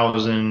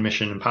 8,000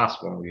 Mission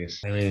Impossible movies.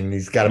 I mean,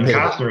 he's got to pay.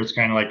 Costner, it's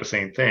kind of like the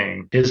same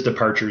thing. His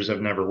departures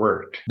have never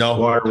worked. No.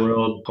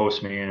 Waterworld,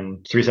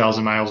 Postman,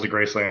 3,000 Miles to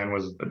Graceland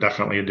was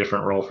definitely a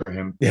different role for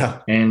him. Yeah.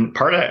 And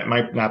part of it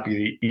might not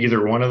be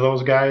either one of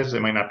those guys.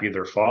 It might not be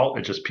their fault.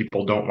 It's just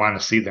people don't want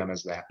to see them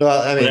as that.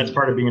 Well, I mean, but that's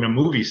part of being a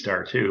movie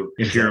star too.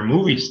 If you're a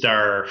movie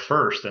star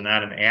first and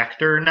not an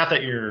actor, not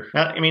that you're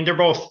not, I mean, they're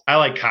both, I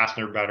like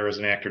Costner better as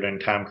an actor than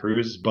Tom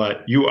Cruise,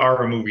 but you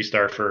are a movie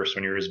star first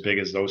when you're as big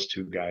as those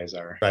two guys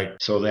are. Right.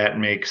 So that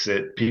makes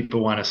it,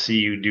 people want to see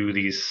you do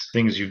these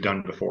things you've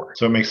done before.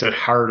 So it makes it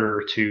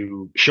harder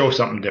to show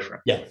something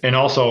different. Yeah. And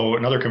also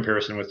another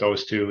comparison with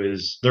those two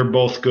is they're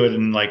both good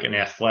in like an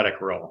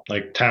athletic role.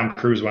 Like Tom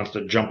Cruise wants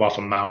to jump off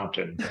a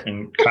mountain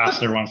and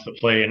Costner wants to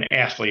play an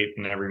athlete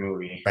in every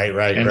movie.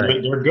 Right. And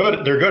they're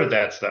good at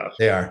that stuff.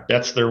 They are.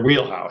 That's their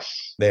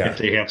wheelhouse. They are. If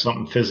they have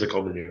something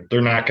physical to do.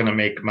 They're not going to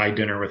make My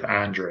Dinner with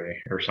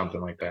Andre or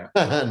something like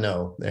that.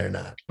 No, they're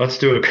not. Let's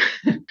do it.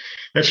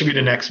 That should be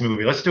the next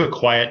movie. Let's do a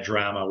quiet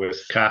drama with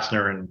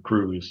Costner and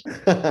Cruise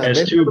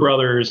as two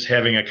brothers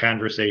having a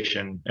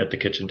conversation at the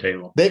kitchen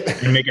table.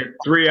 And make it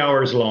 3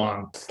 hours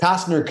long.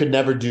 Costner could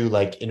never do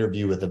like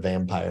Interview with a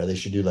Vampire. They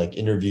should do like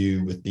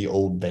Interview with the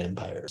Old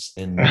Vampires.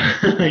 And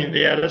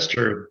yeah, that's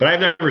true. But I've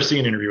never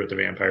seen Interview with the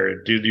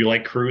Vampire. Do you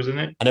like Cruise in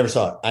it? I never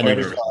saw it. I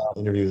never saw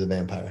Interview with a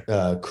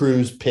Vampire.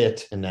 Cruise,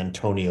 Pitt, and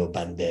Antonio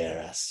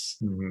Banderas.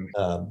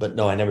 But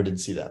no, I never did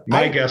see that.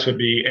 My guess would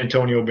be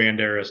Antonio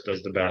Banderas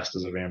does the best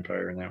as a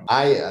vampire in that one.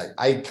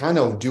 I kind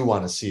of do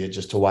want to see it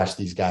just to watch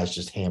these guys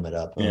just ham it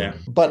up. Yeah.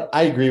 But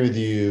I agree with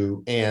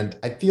you. And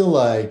I feel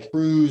like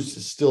Cruise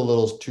is still a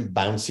little too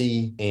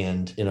bouncy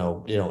and,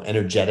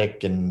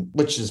 energetic, and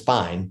which is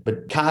fine.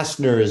 But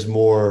Costner is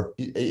more,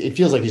 it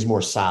feels like he's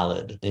more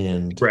solid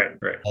and right.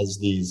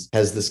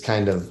 has this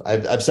kind of,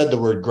 I've said the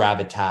word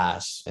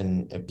gravitas,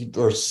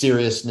 or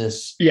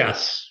seriousness.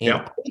 Yes. And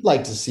I would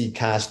like to see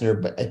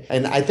Costner,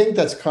 and I think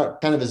that's kind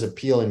of his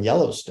appeal in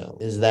Yellowstone,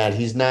 is that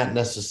he's not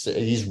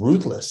necessarily, he's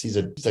ruthless. He's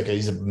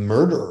a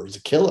murderer. He's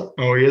a killer.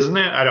 Oh, isn't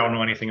it? I don't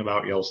know anything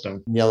about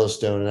Yellowstone.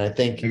 And I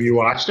think. Have you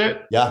watched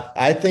it? Yeah,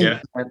 I think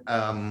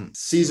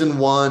season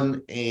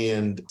 1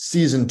 and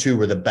season 2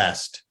 were the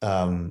best.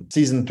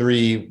 Season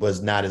 3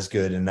 was not as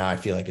good, and now I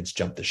feel like it's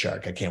jumped the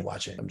shark. I can't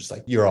watch it. I'm just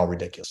like, you're all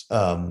ridiculous.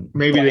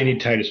 Maybe they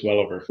need Titus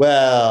Welliver.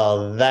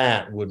 Well,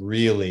 that would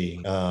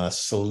really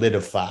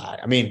solidify.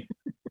 I mean,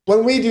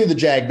 when we do the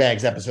Jag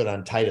Bags episode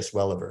on Titus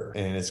Welliver,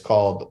 and it's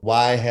called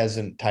 "Why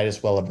Hasn't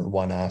Titus Welliver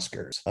Won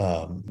Oscars?"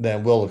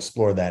 Then we'll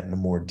explore that in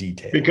more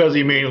detail. Because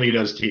he mainly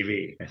does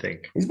TV, I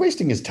think. He's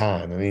wasting his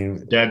time. I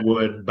mean,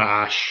 Deadwood,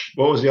 Bosch.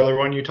 What was the other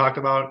one you talked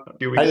about a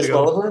few weeks Titus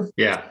ago? Welliver?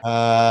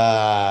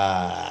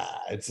 Yeah.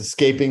 It's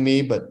escaping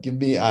me, but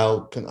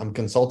I'm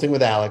consulting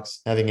with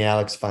Alex, having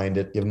Alex find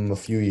it. Give him a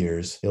few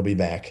years. He'll be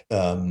back.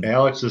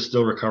 Alex is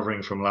still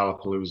recovering from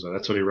Lollapalooza.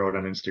 That's what he wrote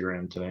on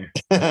Instagram today.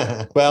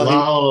 Well,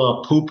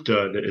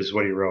 Lollapoopta is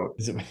what he wrote.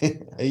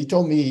 He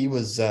told me he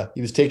was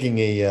taking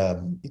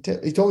a.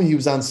 He told me he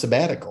was on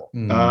sabbatical.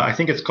 I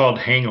think it's called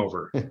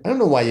Hangover. I don't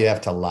know why you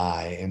have to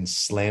lie and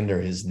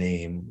slander his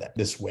name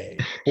this way.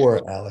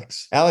 Poor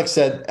Alex. Alex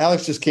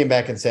just came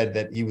back and said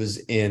that he was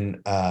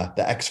in the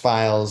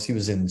X-Files. He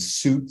was in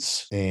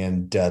Suits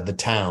and The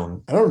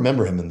Town. I don't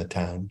remember him in The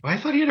Town. I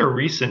thought he had a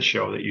recent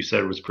show that you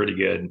said was pretty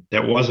good.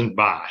 That wasn't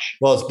Bosch.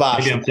 Well, it's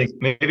Bosch.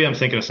 Maybe I'm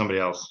thinking of somebody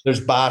else.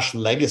 There's Bosch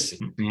Legacy.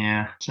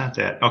 Yeah, it's not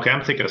that. Okay,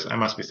 I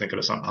must be thinking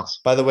of something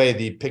else. By the way,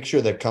 the picture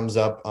that comes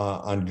up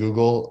on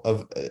Google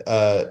of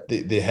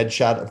the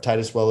headshot of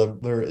Titus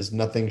Welliver is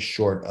nothing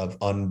short of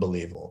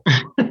unbelievable.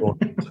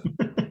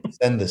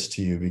 Send this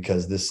to you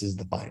because this is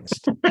the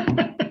finest.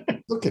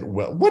 Look at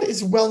what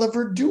is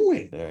Welliver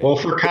doing? Right. Well,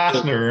 for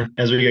Costner,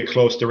 as we get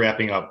close to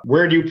wrapping up,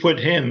 where do you put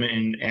him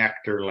in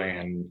actor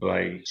land,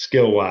 like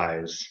skill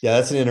wise? Yeah,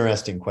 that's an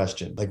interesting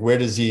question. Like, where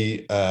does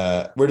he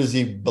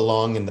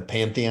belong in the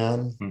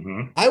pantheon?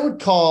 Mm-hmm. I would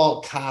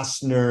call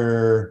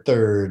Costner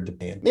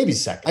third, maybe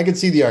second. I could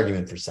see the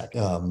argument for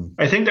second.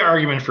 I think the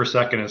argument for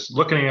second is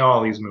looking at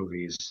all these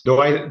movies.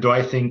 Do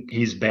I think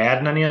he's bad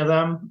in any of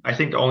them? I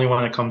think the only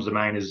one that comes to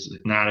mind is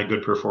not a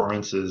good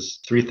performance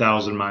is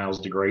 3,000 Miles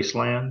to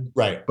Graceland.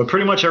 Right. But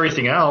pretty much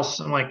everything else,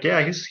 I'm like,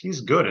 yeah,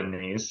 he's good in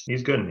these.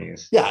 He's good in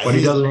these. Yeah. But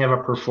he doesn't have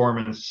a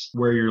performance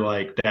where you're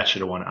like, that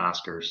should have won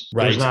Oscars.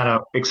 Right. There's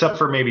not except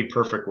for maybe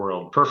Perfect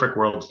World. Perfect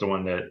World's the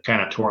one that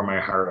kind of tore my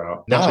heart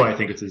out. That's why I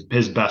think it's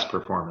his best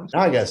performance. Now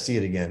I got to see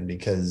it again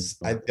because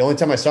the only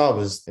time I saw it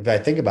was, if I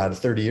think about it,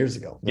 30 years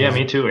ago. Yeah,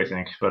 me too, I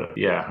think. But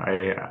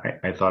yeah,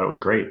 I thought it was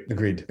great.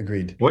 Agreed.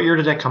 What year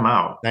did that come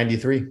out?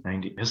 93.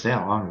 90. Is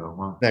that long ago?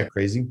 Wow. Isn't that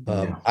crazy?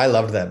 Yeah. I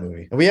loved that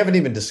movie. And we haven't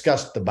even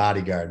discussed The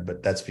Bodyguard,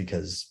 but that's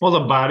because... Well,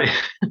 The Body...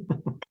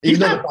 He's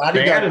not The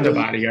Bodyguard bad in The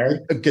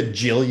Bodyguard. $1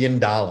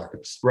 gajillion.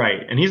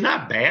 Right. And he's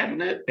not bad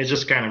in it. It's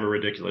just kind of a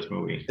ridiculous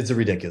movie. It's a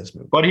ridiculous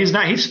movie. But he's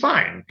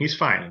fine. He's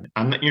fine.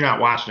 You're not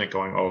watching it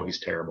going, oh,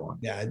 he's terrible.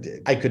 Yeah,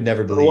 I could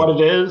never believe. For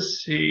what it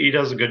is, he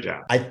does a good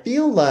job. I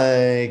feel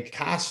like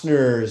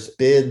Costner's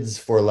bids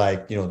for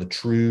the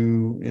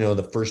true,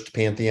 the first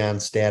Pantheon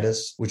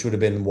status, which would have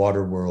been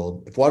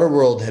Waterworld. If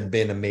Waterworld had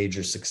been a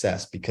major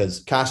success,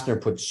 because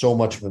Costner put so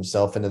much of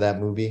himself into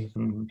that movie,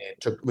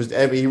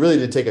 he really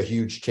did take a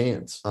huge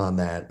chance on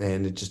that,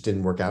 and it just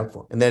didn't work out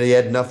for him. And then he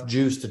had enough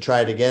juice to try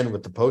it again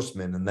with The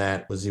Postman, and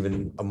that was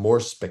even a more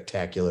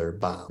spectacular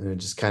bomb. And it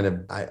just kind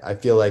of, I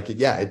feel like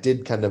it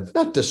did kind of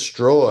not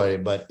destroy,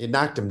 but it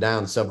knocked him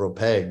down several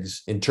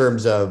pegs in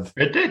terms of...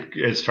 It did.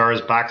 As far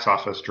as box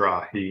office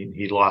draw,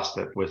 he lost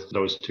it with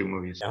those two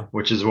movies,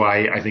 which is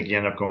why I think he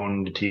ended up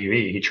going to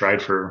TV. He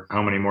tried for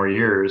how many more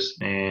years,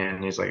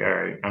 and he's like, all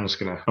right, I'm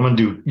gonna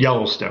do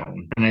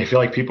Yellowstone. And I feel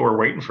like people were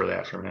waiting for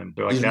that from him.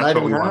 They're like, that's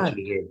what we want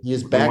you to do. He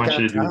is back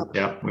on top.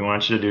 We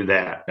want you to do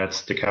that.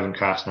 That's the Kevin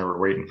Costner we're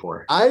waiting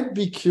for. I'd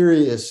be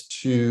curious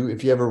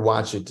if you ever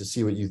watch it, to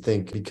see what you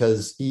think,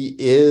 because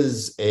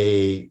he's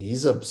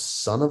a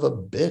son of a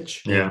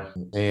bitch. Yeah.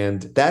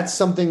 And that's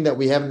something that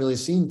we haven't really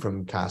seen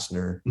from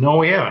Costner. No,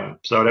 we haven't.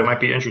 So that might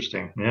be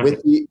interesting. Yeah.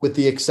 With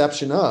the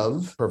exception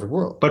of Perfect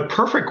World. But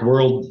Perfect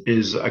World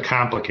is a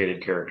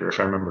complicated character, if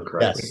I remember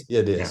correctly.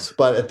 Yes, it is. Yeah.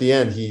 But at the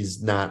end,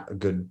 he's not a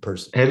good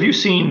person. Have you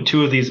seen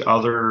two of these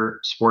other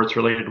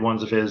sports-related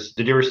ones of his?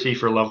 Did you ever see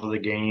For Love of the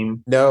Game?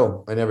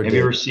 No, I never did. Have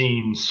you ever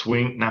seen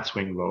Swing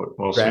Vote?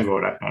 Well, Swing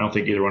Vote, I don't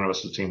think either one of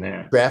us has seen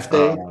that. Draft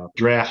Day?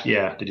 Draft,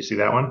 yeah. Did you see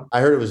that one?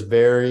 I heard it was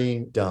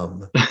very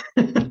dumb.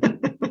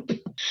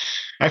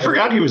 I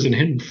forgot he was in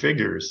Hidden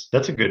Figures.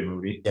 That's a good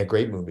movie. Yeah,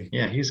 great movie.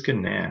 Yeah, he's good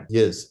in that. He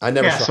is. I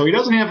never saw so he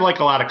doesn't have like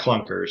a lot of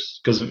clunkers,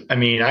 because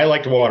I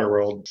liked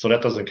Waterworld, so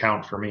that doesn't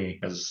count for me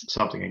as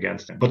something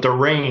against him. But the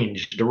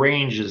range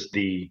is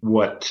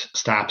what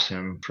stops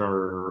him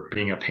from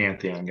being a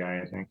Pantheon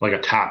guy, I think. Like a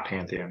top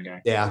Pantheon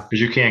guy. Yeah.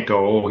 Because you can't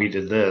go, oh, he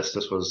did this.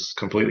 This was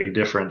completely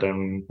different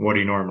than what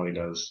he normally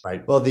does.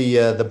 Right. Well,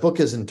 the book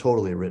isn't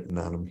totally written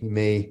on him. He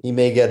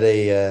may get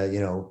a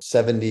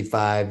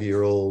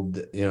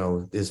 75-year-old,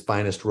 his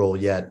finest finest role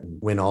yet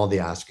and win all the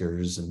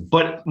Oscars.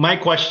 But my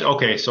question,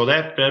 okay, so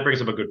that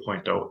brings up a good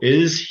point, though.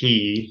 Is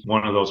he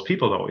one of those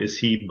people, though? Is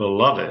he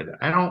beloved?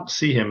 I don't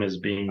see him as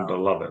being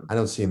beloved. I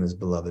don't see him as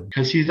beloved.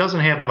 Because he doesn't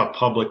have a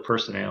public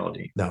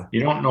personality. No.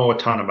 You don't know a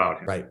ton about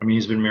him. Right. I mean,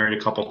 he's been married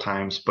a couple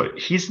times, but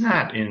he's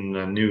not in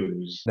the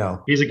news.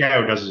 No. He's a guy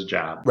who does his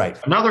job. Right.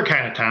 Another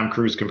kind of Tom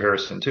Cruise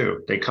comparison,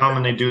 too. They come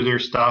and they do their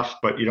stuff,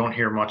 but you don't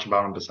hear much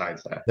about them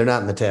besides that. They're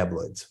not in the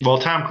tabloids. Well,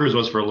 Tom Cruise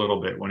was for a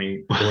little bit when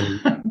he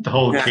the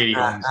whole Katie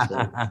Holmes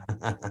thing.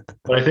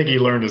 But I think he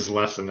learned his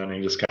lesson and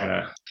he just kind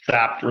of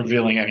stopped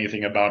revealing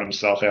anything about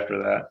himself after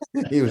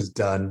that. He was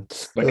done.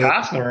 But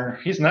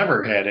Costner, he's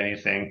never had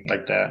anything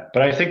like that.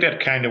 But I think that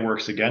kind of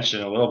works against you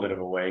in a little bit of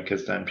a way,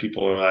 because then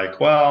people are like,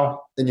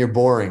 well, then you're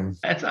boring.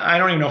 I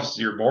don't even know if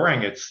you're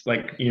boring. It's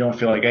like you don't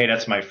feel like, hey,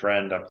 that's my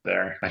friend up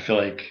there. I feel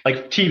like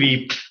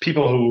TV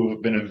people who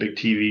have been in big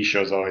TV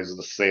shows always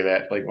say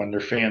that. Like when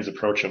their fans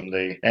approach them,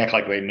 they act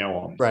like they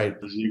know them. Right.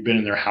 Because you've been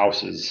in their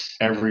houses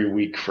every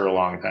week for a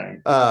long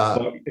time.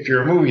 But if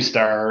you're a movie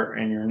star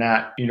and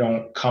you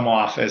don't come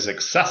off as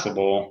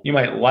accessible, you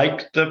might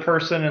like the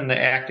person and the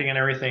acting and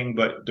everything,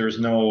 but there's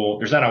not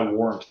a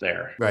warmth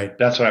there. Right.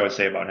 That's what I would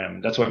say about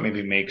him. That's what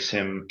maybe makes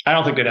him. I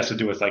don't think that has to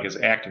do with like his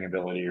acting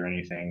ability or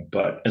anything,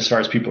 but as far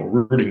as people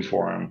rooting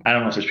for him, I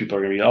don't know if there's people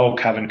are going to be, oh,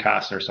 Kevin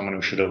Costner, someone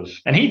who should have,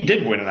 and he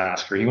did win an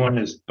Oscar. He won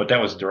but that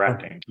was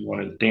directing. He won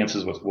his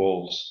Dances with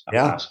Wolves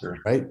Oscar.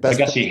 Right. I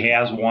guess he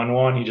has won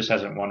one. He just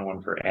hasn't won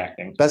one for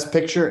acting. Best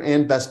Picture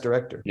and Best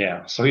Director.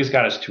 Yeah. So he's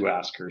got his 2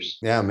 Oscars.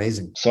 Yeah,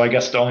 amazing. So I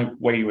guess the only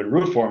way you would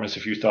root for him is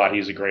if you thought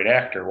he's a great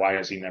actor. Why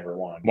has he never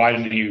won? Why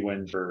didn't he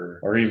win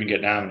or even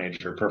get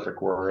nominated for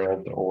Perfect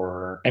World?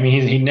 Or, I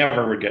mean, he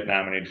never would get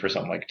nominated for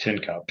something like Tin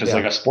Cup. Because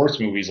like a sports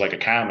movie is like a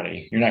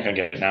comedy. You're not going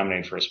to get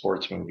nominated for a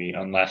sports movie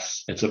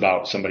unless it's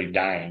about somebody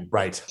dying.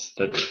 Right.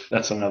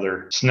 That's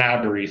another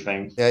snobbery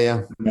thing.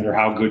 Yeah. No matter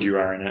how good you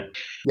are in it.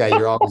 Yeah,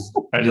 you're always.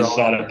 I just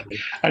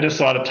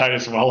saw it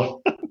Titus Welliver.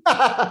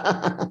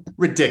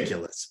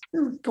 Ridiculous.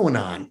 What's going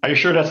on? Are you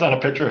sure that's not a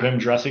picture of him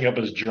dressing up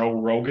as Joe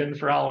Rogan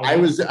for Halloween? I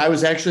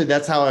was actually,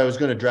 that's how I was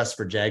going to dress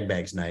for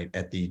Jagbags night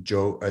at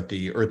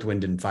the Earth,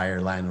 Wind and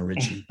Fire Lionel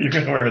Richie. You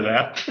can wear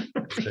that.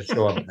 To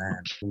show up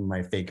that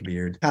my fake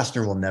beard.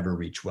 Costner will never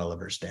reach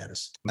Welliver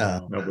status.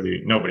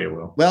 Nobody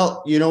will.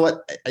 Well, you know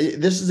what?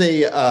 This is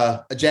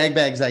a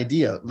Jagbags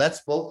idea.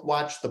 Let's both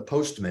watch The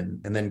Postman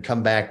and then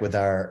come back with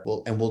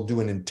we'll do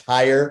an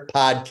entire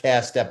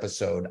podcast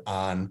episode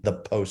on The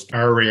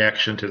Postman. Our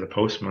reaction to The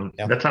Postman.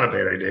 Yep. That's not a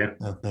bad idea.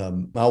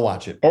 I'll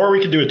watch it. Or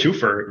we could do a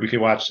twofer. We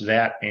could watch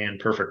that and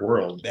Perfect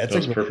World.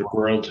 Does Perfect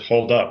World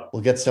hold up?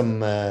 We'll get some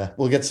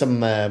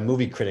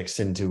movie critics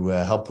in to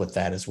help with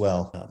that as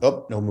well.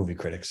 No movie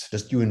critics,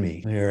 just you and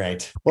me. All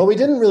right. Well, we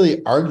didn't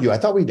really argue. I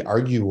thought we'd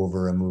argue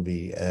over a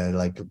movie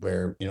like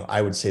where,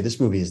 I would say this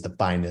movie is the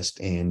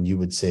finest and you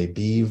would say,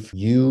 Beave,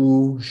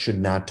 you should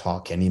not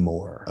talk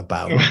anymore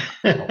about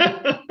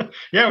it.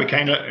 Yeah, we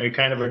kind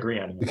of agree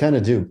on it. We kind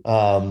of do.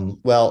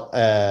 Well,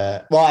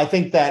 I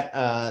think that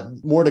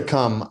more to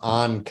come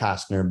on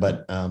Costner,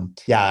 but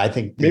I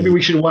think maybe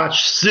we should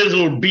watch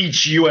Sizzle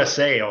Beach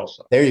USA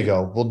also. There you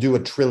go. We'll do a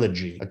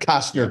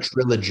Costner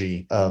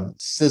trilogy of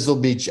Sizzle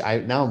Beach.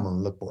 Now I'm going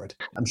to look for it.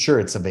 I'm sure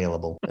it's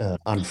available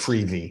on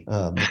Freevee.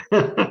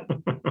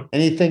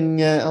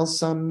 Anything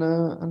else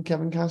on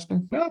Kevin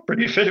Costner? No,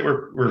 pretty efficient.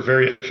 We're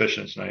very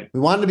efficient tonight. We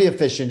wanted to be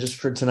efficient just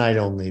for tonight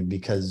only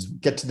because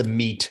get to the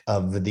meat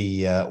of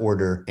the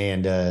order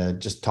and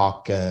just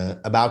talk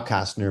about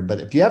Costner.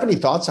 But if you have any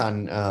thoughts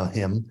on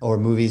him or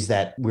movies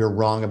that we're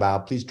wrong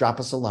about, please drop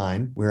us a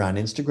line. We're on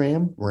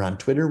Instagram, we're on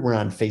Twitter, we're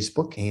on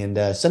Facebook,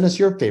 and send us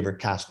your favorite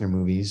Costner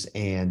movies.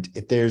 And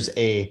if there's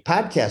a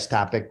podcast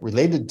topic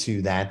related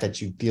to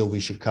that you feel we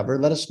should cover,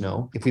 let us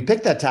know. If we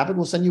pick that topic,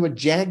 we'll send you a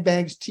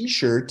Jagbags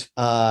t-shirt.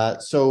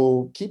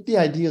 So keep the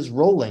ideas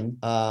rolling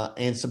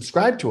and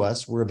subscribe to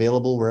us. We're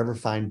available wherever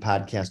fine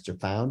podcasts are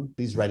found.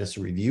 Please write us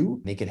a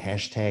review. Make it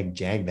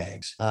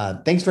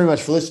 #Jagbags. Thanks very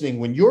much for listening.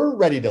 When you're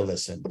ready to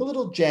listen, put a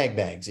little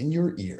Jagbags in your ear.